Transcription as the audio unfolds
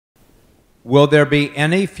Will there be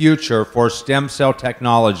any future for stem cell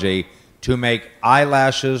technology to make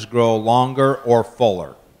eyelashes grow longer or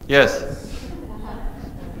fuller? Yes.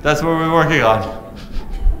 That's what we're working on.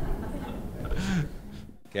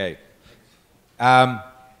 Okay.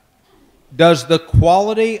 Does the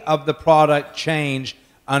quality of the product change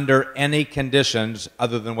under any conditions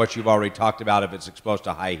other than what you've already talked about if it's exposed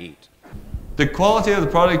to high heat? The quality of the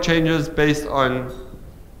product changes based on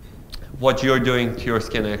what you're doing to your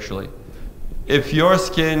skin actually. If your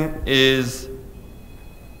skin is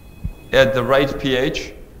at the right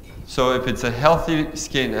pH, so if it's a healthy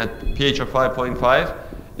skin at pH of 5.5,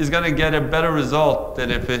 it's going to get a better result than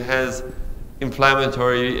if it has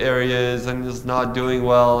inflammatory areas and is not doing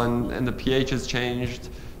well and the pH is changed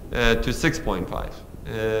to 6.5.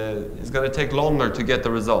 It's going to take longer to get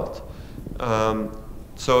the result.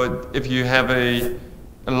 So if you have a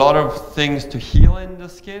lot of things to heal in the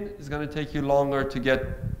skin, it's going to take you longer to get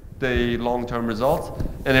the long-term results.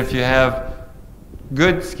 And if you have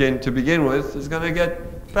good skin to begin with, it's going to get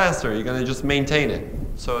faster. You're going to just maintain it.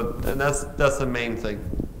 So and that's the main thing.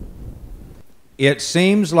 It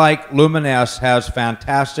seems like Luminesce has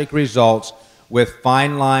fantastic results with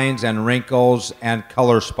fine lines and wrinkles and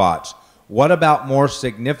color spots. What about more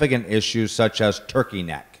significant issues such as turkey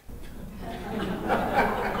neck?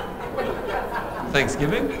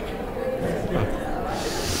 Thanksgiving?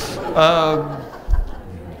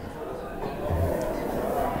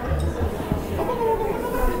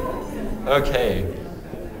 Okay.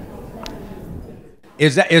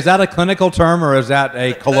 Is that a clinical term or is that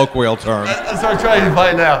a colloquial term? That's what I'm trying to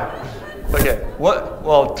find out. Okay.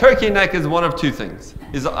 Well, turkey neck is one of two things.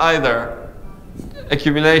 Is either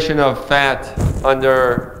accumulation of fat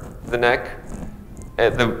under the neck,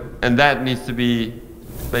 and that needs to be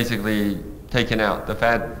basically taken out. The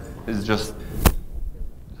fat is just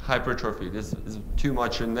hypertrophy. This is too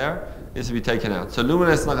much in there. It needs to be taken out. So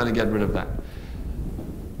Luminesce is not going to get rid of that.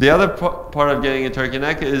 The other part of getting a turkey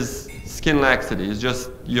neck is skin laxity. It's just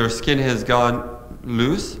your skin has gone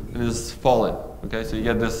loose and is fallen. Okay, so you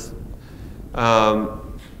get this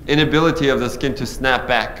inability of the skin to snap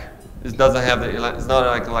back. It doesn't have the. It's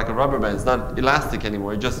not like a rubber band. It's not elastic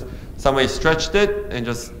anymore. It just somebody stretched it and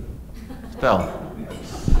just fell.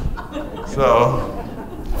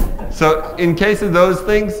 So in case of those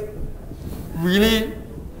things, really,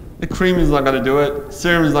 the cream is not going to do it.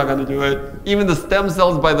 Serum is not going to do it. Even the stem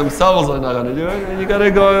cells by themselves are not going to do it. And you got to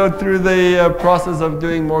go through the process of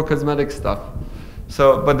doing more cosmetic stuff.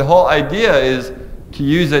 So, but the whole idea is to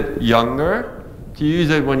use it younger, to use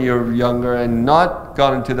it when you're younger and not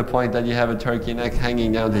gotten to the point that you have a turkey neck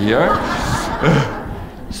hanging down to here,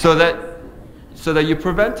 so that you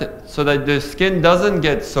prevent it, so that the skin doesn't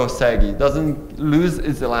get so saggy, doesn't lose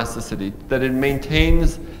its elasticity, that it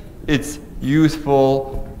maintains its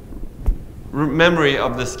youthful memory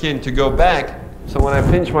of the skin to go back. So when I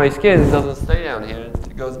pinch my skin, it doesn't stay down here,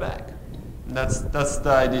 it goes back. And that's the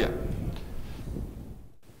idea.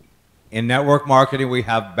 In network marketing, we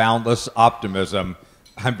have boundless optimism.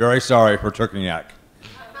 I'm very sorry for turkey neck.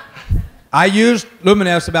 I used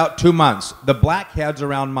Luminesce about 2 months. The blackheads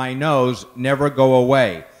around my nose never go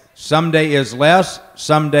away. Someday is less,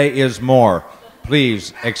 someday is more.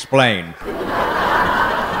 Please explain.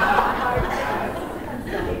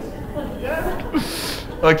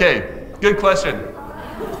 Okay, good question.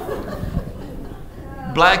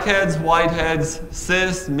 Blackheads, whiteheads,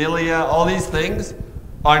 cysts, milia, all these things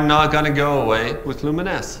are not going to go away with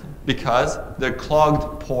Luminesce because they're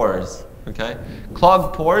clogged pores. Okay?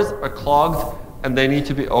 Clogged pores are clogged and they need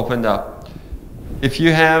to be opened up. If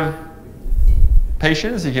you have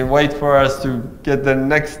patience, you can wait for us to get the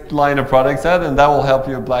next line of products out and that will help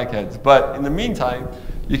your blackheads. But in the meantime,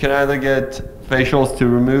 you can either get facials to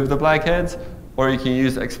remove the blackheads or you can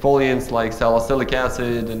use exfoliants like salicylic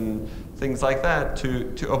acid and things like that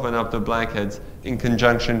to open up the blackheads in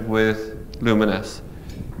conjunction with Luminesce.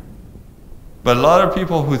 But a lot of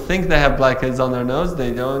people who think they have blackheads on their nose,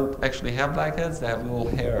 they don't actually have blackheads, they have little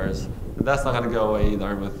hairs. But that's not going to go away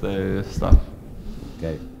either with the stuff.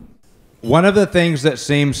 Okay. One of the things that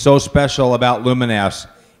seems so special about Luminesce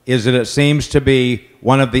is that it seems to be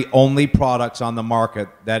one of the only products on the market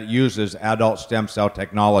that uses adult stem cell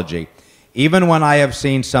technology. Even when I have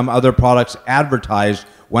seen some other products advertised,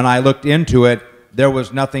 when I looked into it, there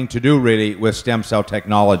was nothing to do really with stem cell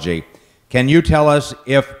technology. Can you tell us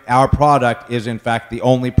if our product is in fact the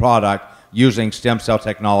only product using stem cell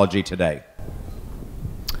technology today?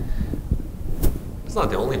 It's not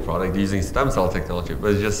the only product using stem cell technology,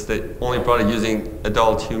 but it's just the only product using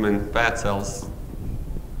adult human fat cells.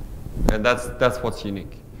 And that's what's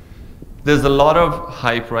unique. There's a lot of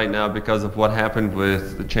hype right now because of what happened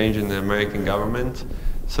with the change in the American government.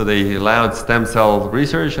 So they allowed stem cell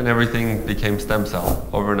research and everything became stem cell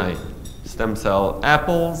overnight. Stem cell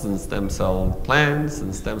apples and stem cell plants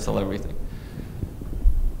and stem cell everything.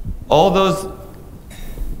 All those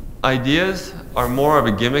ideas are more of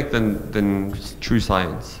a gimmick than true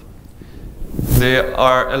science. There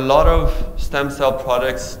are a lot of stem cell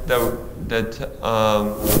products that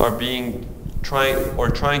are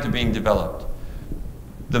trying to being developed.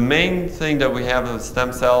 The main thing that we have with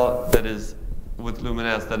stem cell that is with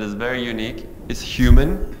Luminesce that is very unique is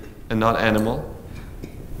human and not animal.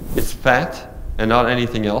 It's fat and not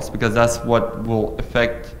anything else, because that's what will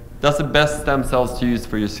affect, that's the best stem cells to use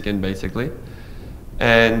for your skin basically.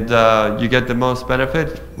 And you get the most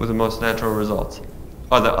benefit with the most natural results.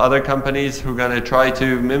 Are there other companies who are going to try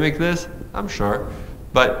to mimic this? I'm sure.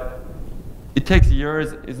 But it takes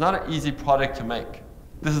years. It's not an easy product to make.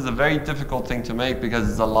 This is a very difficult thing to make because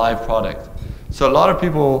it's a live product. So a lot of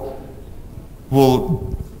people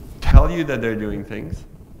will tell you that they're doing things.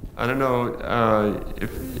 I don't know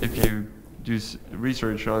if you do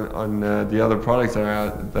research on the other products that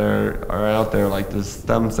are out there, like the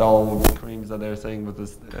stem cell creams that they're saying with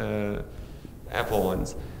the apple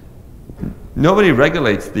ones. Nobody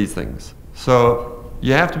regulates these things. So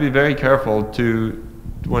you have to be very careful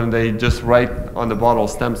when they just write on the bottle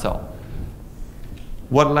stem cell.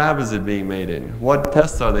 What lab is it being made in? What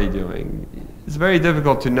tests are they doing? It's very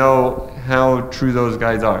difficult to know how true those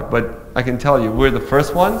guys are. But I can tell you, we're the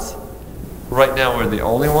first ones. Right now we're the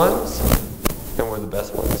only ones. And we're the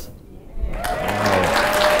best ones.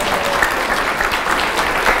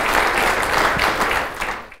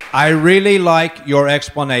 I really like your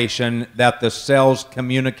explanation that the cells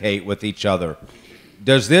communicate with each other.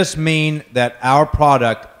 Does this mean that our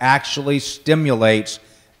product actually stimulates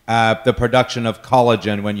the production of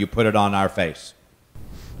collagen when you put it on our face?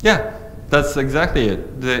 Yeah, that's exactly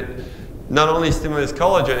it. Not only stimulates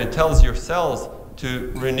collagen, it tells your cells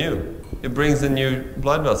to renew. It brings in new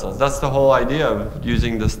blood vessels. That's the whole idea of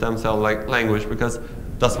using the stem cell language, because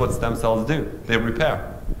that's what stem cells do. They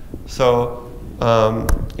repair. So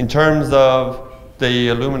in terms of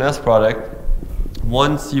the Luminesce product,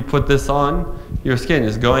 once you put this on, your skin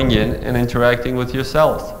is going in and interacting with your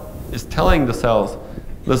cells. It's telling the cells,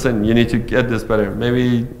 listen, you need to get this better.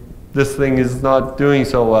 Maybe this thing is not doing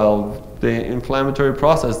so well. The inflammatory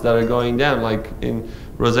process that are going down, like in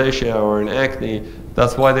rosacea or in acne,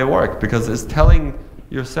 that's why they work, because it's telling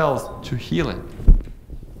your cells to heal it.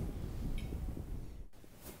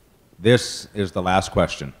 This is the last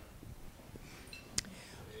question.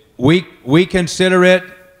 We consider it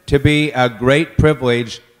to be a great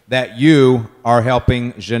privilege that you are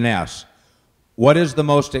helping Jeunesse. What is the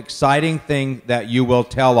most exciting thing that you will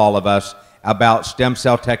tell all of us about stem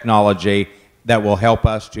cell technology that will help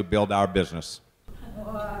us to build our business?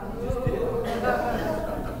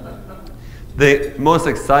 The most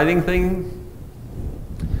exciting thing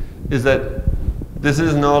is that this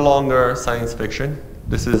is no longer science fiction.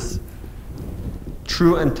 This is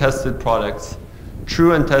true and tested products.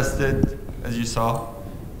 True and tested, as you saw,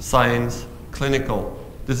 science, clinical.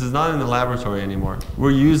 This is not in the laboratory anymore.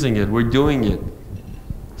 We're using it, we're doing it.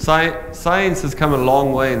 Science has come a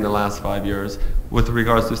long way in the last 5 years with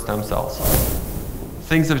regards to stem cells.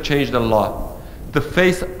 Things have changed a lot. The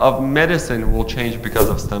face of medicine will change because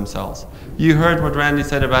of stem cells. You heard what Randy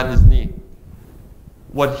said about his knee.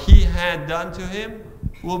 What he had done to him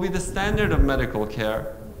will be the standard of medical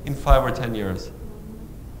care in 5 or 10 years.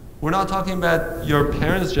 We're not talking about your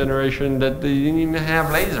parents' generation that they didn't even have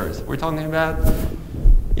lasers. We're talking about,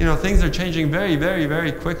 you know, things are changing very, very,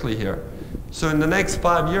 very quickly here. So in the next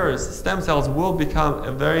 5 years, stem cells will become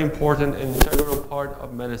a very important and integral part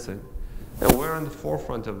of medicine. And we're on the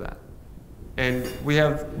forefront of that. And we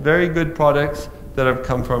have very good products that have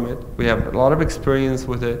come from it. We have a lot of experience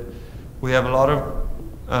with it. We have a lot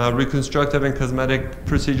of reconstructive and cosmetic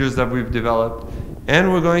procedures that we've developed.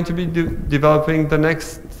 And we're going to be developing the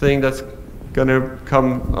next thing that's going to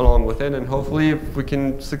come along with it. And hopefully, if we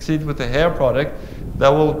can succeed with the hair product, that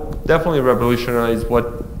will definitely revolutionize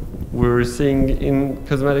what we're seeing in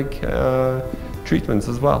cosmetic treatments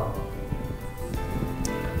as well.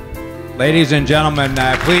 Ladies and gentlemen,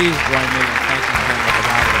 please join me.